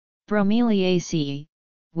Bromeliaceae,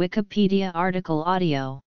 Wikipedia article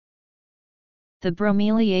audio. The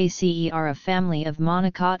Bromeliaceae are a family of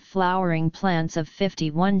monocot flowering plants of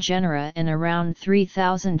 51 genera and around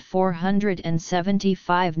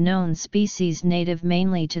 3,475 known species native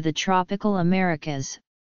mainly to the tropical Americas,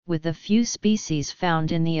 with a few species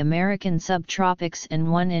found in the American subtropics and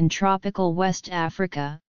one in tropical West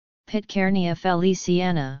Africa, Pitcairnea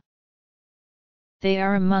feliciana. They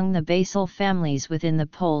are among the basal families within the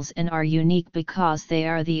poles and are unique because they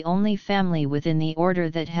are the only family within the order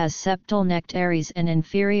that has septal nectaries and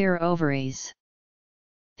inferior ovaries.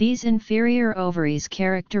 These inferior ovaries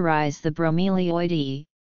characterize the Bromelioideae,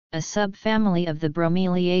 a subfamily of the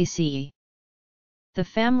Bromeliaceae. The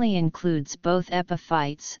family includes both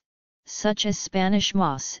epiphytes, such as Spanish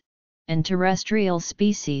moss, and terrestrial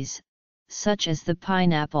species, such as the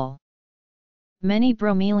pineapple. Many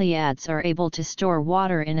bromeliads are able to store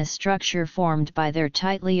water in a structure formed by their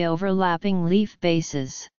tightly overlapping leaf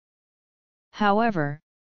bases. However,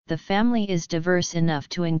 the family is diverse enough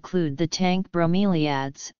to include the tank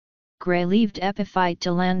bromeliads, gray-leaved epiphyte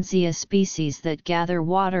Tillandsia species that gather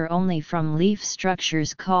water only from leaf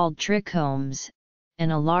structures called trichomes,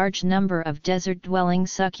 and a large number of desert-dwelling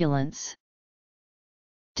succulents.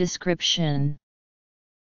 Description.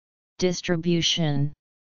 Distribution.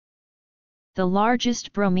 The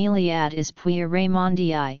largest bromeliad is Puea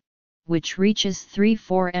raymondii, which reaches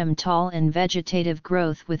 3–4 m tall and vegetative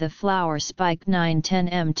growth with a flower spike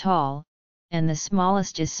 9–10 m tall, and the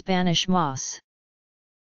smallest is Spanish moss.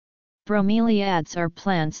 Bromeliads are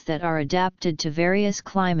plants that are adapted to various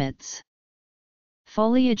climates.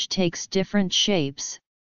 Foliage takes different shapes,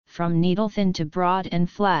 from needle-thin to broad and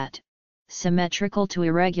flat, symmetrical to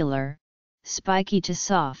irregular, spiky to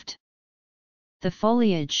soft. The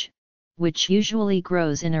foliage, which usually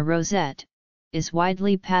grows in a rosette, is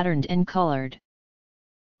widely patterned and colored.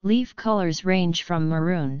 Leaf colors range from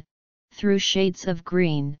maroon, through shades of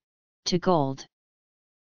green, to gold.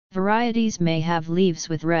 Varieties may have leaves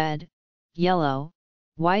with red, yellow,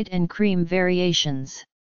 white and cream variations.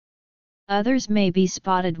 Others may be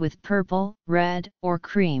spotted with purple, red, or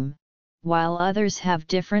cream, while others have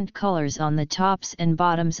different colors on the tops and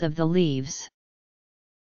bottoms of the leaves.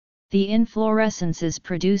 The inflorescences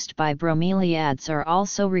produced by bromeliads are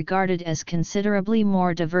also regarded as considerably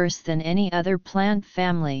more diverse than any other plant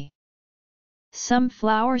family. Some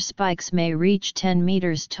flower spikes may reach 10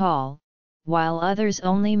 meters tall, while others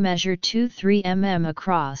only measure 2–3 mm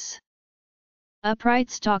across. Upright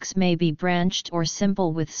stalks may be branched or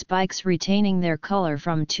simple with spikes retaining their color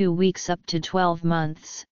from 2 weeks up to 12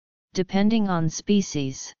 months, depending on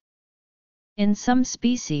species. In some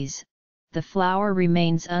species, the flower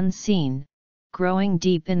remains unseen, growing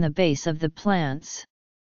deep in the base of the plants.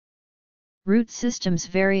 Root systems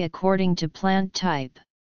vary according to plant type.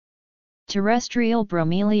 Terrestrial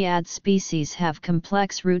bromeliad species have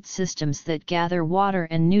complex root systems that gather water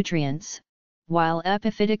and nutrients, while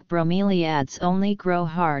epiphytic bromeliads only grow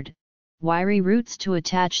hard, wiry roots to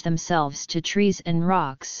attach themselves to trees and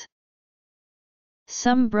rocks.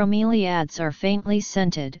 Some bromeliads are faintly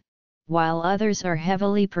scented, while others are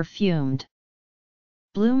heavily perfumed.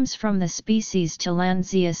 Blooms from the species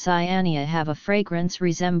Tillandsia cyanea have a fragrance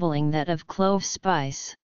resembling that of clove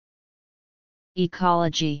spice.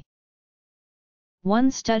 Ecology.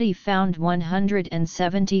 One study found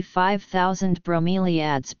 175,000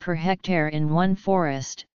 bromeliads per hectare in one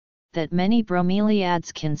forest, that many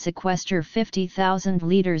bromeliads can sequester 50,000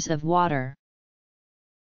 liters of water.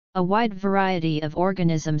 A wide variety of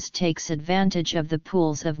organisms takes advantage of the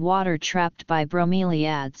pools of water trapped by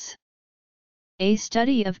bromeliads. A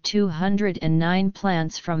study of 209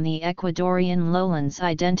 plants from the Ecuadorian lowlands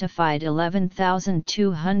identified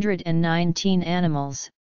 11,219 animals,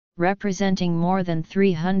 representing more than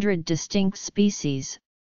 300 distinct species,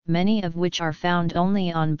 many of which are found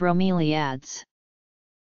only on bromeliads.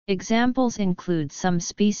 Examples include some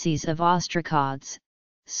species of ostracods,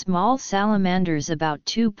 small salamanders about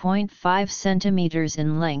 2.5 centimeters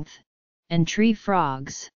in length, and tree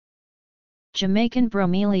frogs. Jamaican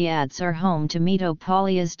bromeliads are home to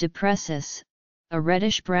Metopolias depressus, a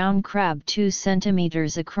reddish-brown crab 2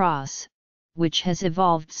 centimeters across, which has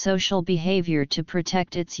evolved social behavior to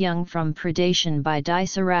protect its young from predation by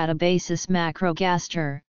Diceratobasis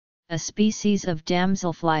macrogaster, a species of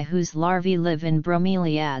damselfly whose larvae live in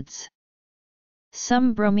bromeliads.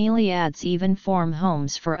 Some bromeliads even form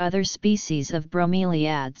homes for other species of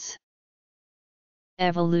bromeliads.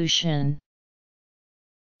 Evolution.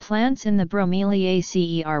 Plants in the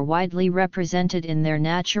Bromeliaceae are widely represented in their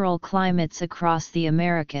natural climates across the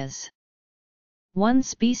Americas. One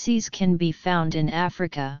species can be found in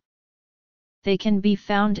Africa. They can be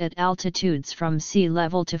found at altitudes from sea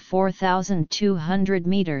level to 4,200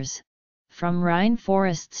 meters, from Rhine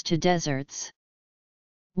forests to deserts.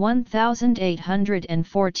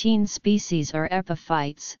 1,814 species are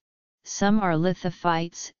epiphytes, some are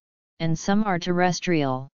lithophytes, and some are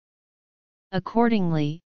terrestrial.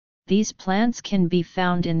 Accordingly, these plants can be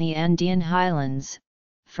found in the Andean highlands,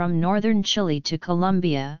 from northern Chile to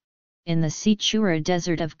Colombia, in the Sechura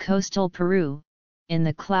Desert of coastal Peru, in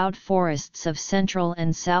the cloud forests of Central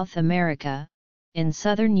and South America, in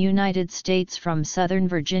southern United States from southern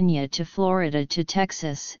Virginia to Florida to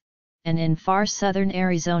Texas, and in far southern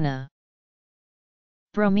Arizona.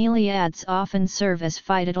 Bromeliads often serve as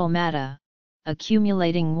phytodelmata,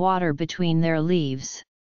 accumulating water between their leaves.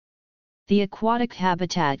 The aquatic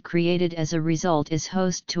habitat created as a result is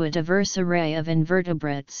host to a diverse array of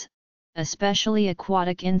invertebrates, especially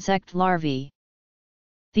aquatic insect larvae.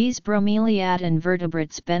 These bromeliad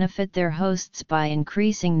invertebrates benefit their hosts by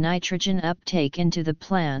increasing nitrogen uptake into the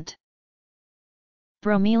plant.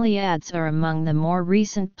 Bromeliads are among the more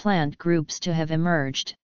recent plant groups to have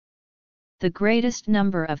emerged. The greatest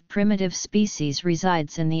number of primitive species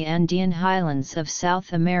resides in the Andean highlands of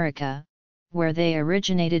South America, where they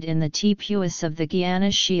originated in the T-Puis of the Guiana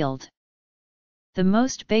Shield. The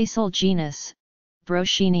most basal genus,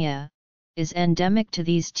 Brocchinia, is endemic to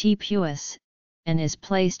these T-Puis, and is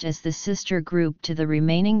placed as the sister group to the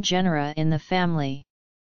remaining genera in the family.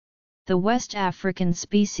 The West African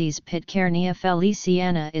species Pitcairnea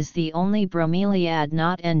feliciana is the only bromeliad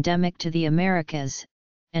not endemic to the Americas,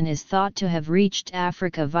 and is thought to have reached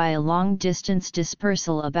Africa via long-distance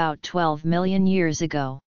dispersal about 12 million years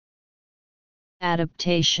ago.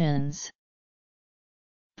 Adaptations.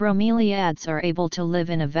 Bromeliads are able to live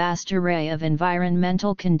in a vast array of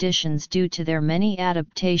environmental conditions due to their many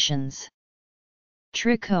adaptations.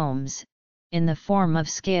 Trichomes, in the form of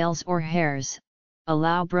scales or hairs,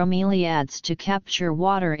 allow bromeliads to capture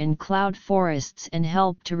water in cloud forests and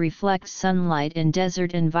help to reflect sunlight in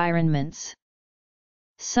desert environments.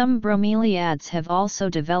 Some bromeliads have also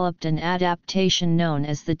developed an adaptation known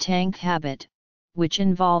as the tank habit, which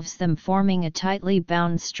involves them forming a tightly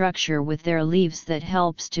bound structure with their leaves that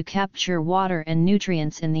helps to capture water and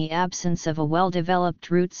nutrients in the absence of a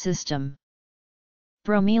well-developed root system.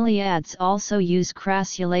 Bromeliads also use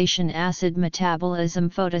crassulation acid metabolism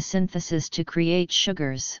photosynthesis to create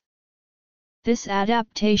sugars. This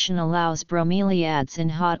adaptation allows bromeliads in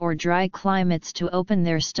hot or dry climates to open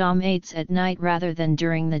their stomates at night rather than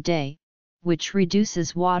during the day, which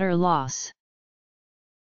reduces water loss.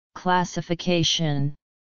 Classification.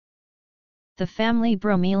 The family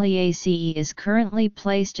Bromeliaceae is currently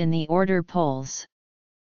placed in the order Poles.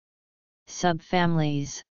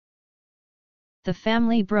 Subfamilies. The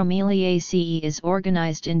family Bromeliaceae is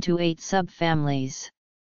organized into 8 subfamilies.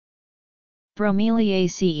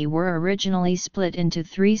 Bromeliaceae were originally split into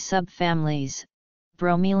 3 subfamilies,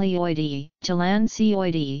 Bromelioideae,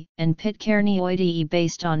 Tillandsioideae, and Pitcairneoideae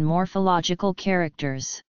based on morphological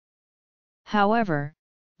characters. However,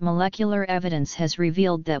 molecular evidence has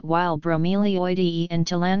revealed that while Bromelioideae and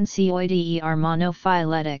Tillandsioideae are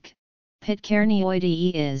monophyletic,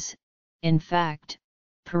 Pitcairneoideae is, in fact,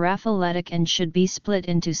 paraphyletic and should be split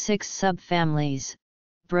into 6 subfamilies: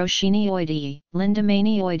 Brocchineoideae,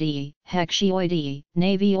 Lindemanioideae, Hexioideae,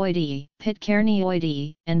 Navioideae,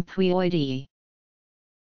 Pitcairneoideae, and Puioideae.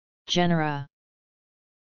 Genera.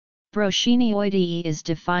 Brocchineoideae is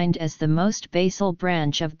defined as the most basal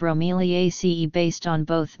branch of Bromeliaceae based on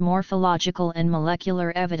both morphological and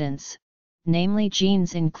molecular evidence, namely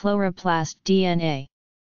genes in chloroplast DNA.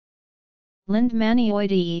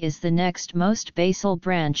 Lindemanioideae is the next most basal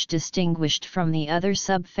branch distinguished from the other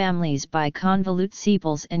subfamilies by convolute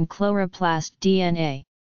sepals and chloroplast DNA.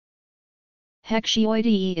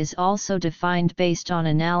 Hexioideae is also defined based on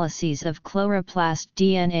analyses of chloroplast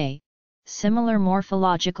DNA. Similar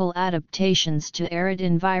morphological adaptations to arid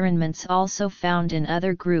environments also found in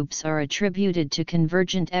other groups are attributed to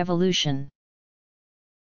convergent evolution.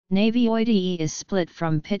 Navioideae is split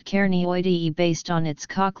from Pitcairneoideae based on its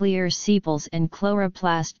cochlear sepals and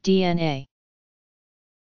chloroplast DNA.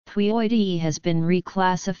 Puioideae has been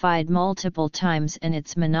reclassified multiple times and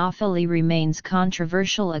its monophily remains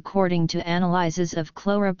controversial according to analyses of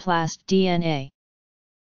chloroplast DNA.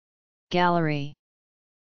 Gallery.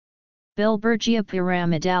 Bilbergia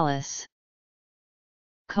pyramidalis.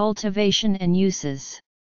 Cultivation and uses.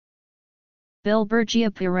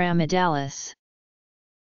 Bilbergia pyramidalis.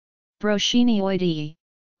 Brocchineoideae,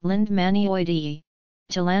 Lindemanioideae,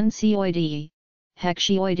 Tillandsioideae,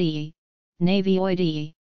 Hexioideae,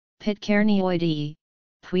 Navioideae, Pitcairneoideae,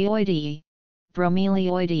 Puioideae,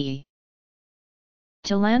 Bromelioideae.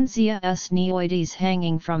 Tillandsia neoides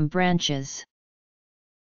hanging from branches.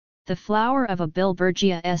 The flower of a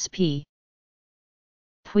Bilbergia sp.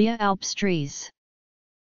 Puya alpstris.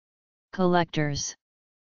 Collectors.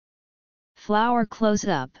 Flower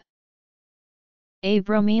close-up. A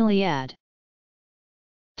bromeliad.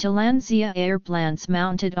 Tillandsia air plants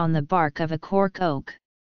mounted on the bark of a cork oak.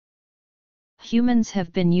 Humans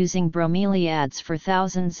have been using bromeliads for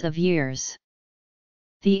thousands of years.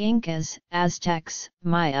 The Incas, Aztecs,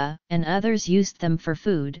 Maya, and others used them for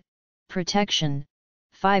food, protection,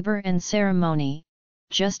 fiber and ceremony,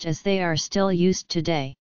 just as they are still used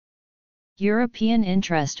today. European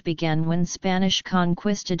interest began when Spanish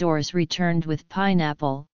conquistadors returned with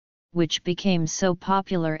pineapple, which became so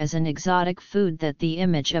popular as an exotic food that the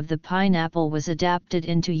image of the pineapple was adapted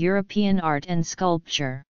into European art and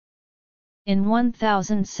sculpture. In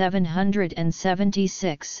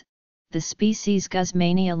 1776, the species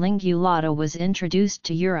Guzmania lingulata was introduced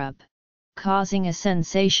to Europe, causing a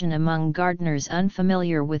sensation among gardeners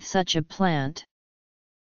unfamiliar with such a plant.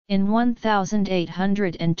 In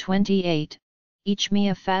 1828,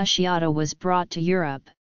 Ichmea fasciata was brought to Europe,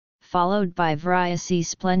 followed by Bromeliaceae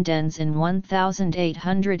splendens in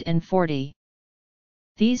 1840.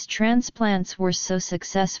 These transplants were so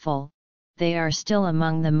successful, they are still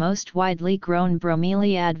among the most widely grown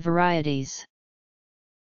bromeliad varieties.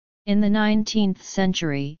 In the 19th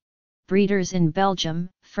century, breeders in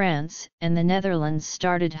Belgium, France, and the Netherlands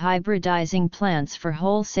started hybridizing plants for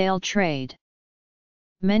wholesale trade.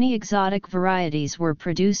 Many exotic varieties were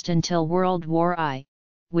produced until World War I,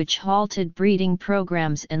 which halted breeding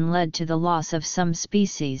programs and led to the loss of some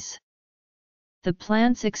species. The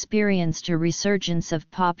plants experienced a resurgence of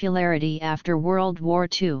popularity after World War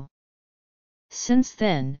II. Since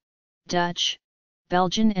then, Dutch,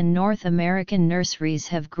 Belgian and North American nurseries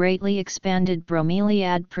have greatly expanded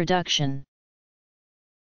bromeliad production.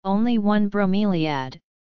 Only one bromeliad,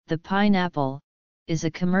 the pineapple, is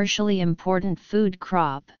a commercially important food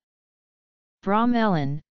crop.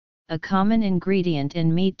 Bromelin, a common ingredient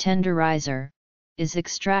in meat tenderizer, is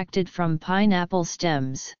extracted from pineapple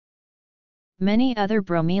stems. Many other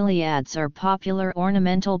bromeliads are popular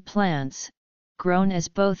ornamental plants, grown as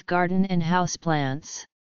both garden and houseplants.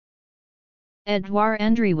 Édouard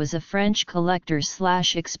Hendry was a French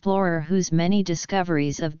collector/explorer whose many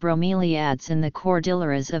discoveries of bromeliads in the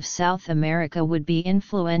cordilleras of South America would be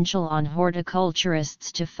influential on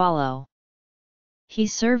horticulturists to follow. He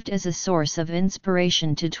served as a source of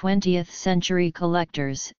inspiration to 20th-century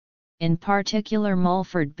collectors, in particular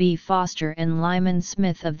Mulford B. Foster and Lyman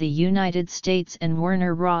Smith of the United States and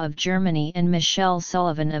Werner Raw of Germany and Michelle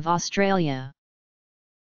Sullivan of Australia.